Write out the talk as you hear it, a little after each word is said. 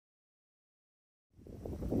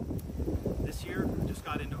this year I just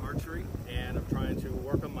got into archery and I'm trying to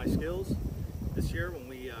work on my skills. This year when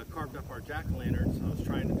we carved up our jack-o'-lanterns, I was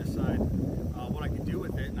trying to decide what I could do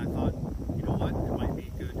with it, and I thought, you know what, it might be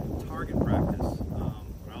good target practice.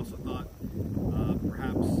 But I also thought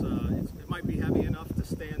perhaps it might be heavy enough to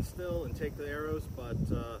stand still and take the arrows, but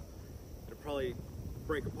it'll probably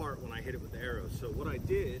break apart when I hit it with the arrows. So what I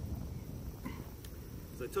did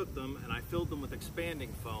is I took them and I filled them with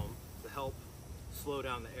expanding foam to help slow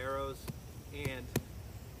down the arrows and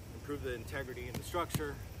improve the integrity and the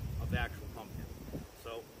structure of the actual pumpkin.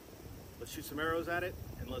 So let's shoot some arrows at it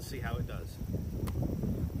and let's see how it does.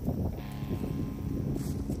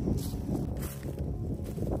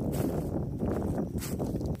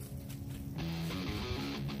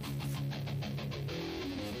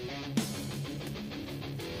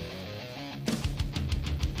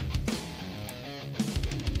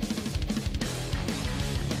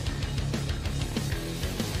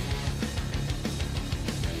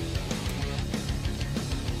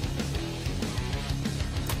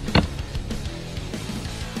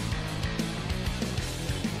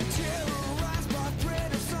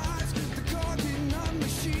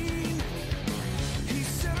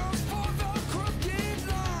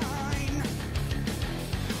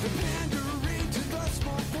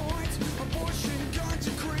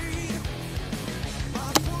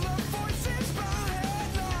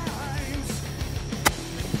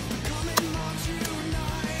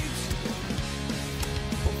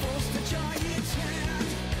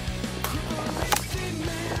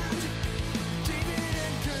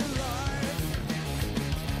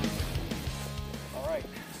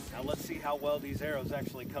 Let's see how well these arrows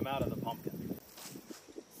actually come out of the pumpkin.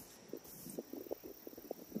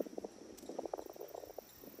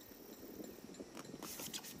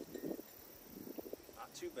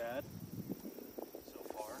 Not too bad so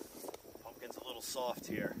far. Pumpkin's a little soft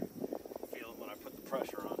here. Feel it when I put the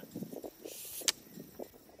pressure on it.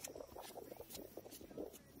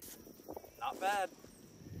 Not bad.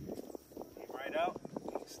 Came right out.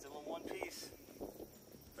 Still in one piece.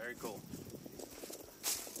 Very cool.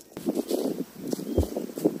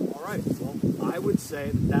 Alright, well, I would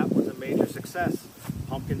say that was a major success.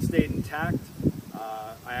 Pumpkin stayed intact.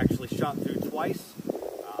 I actually shot through twice.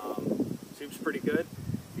 Seems pretty good.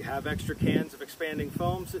 If you have extra cans of expanding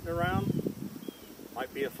foam sitting around,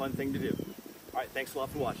 might be a fun thing to do. Alright, thanks a lot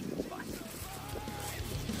for watching. Bye.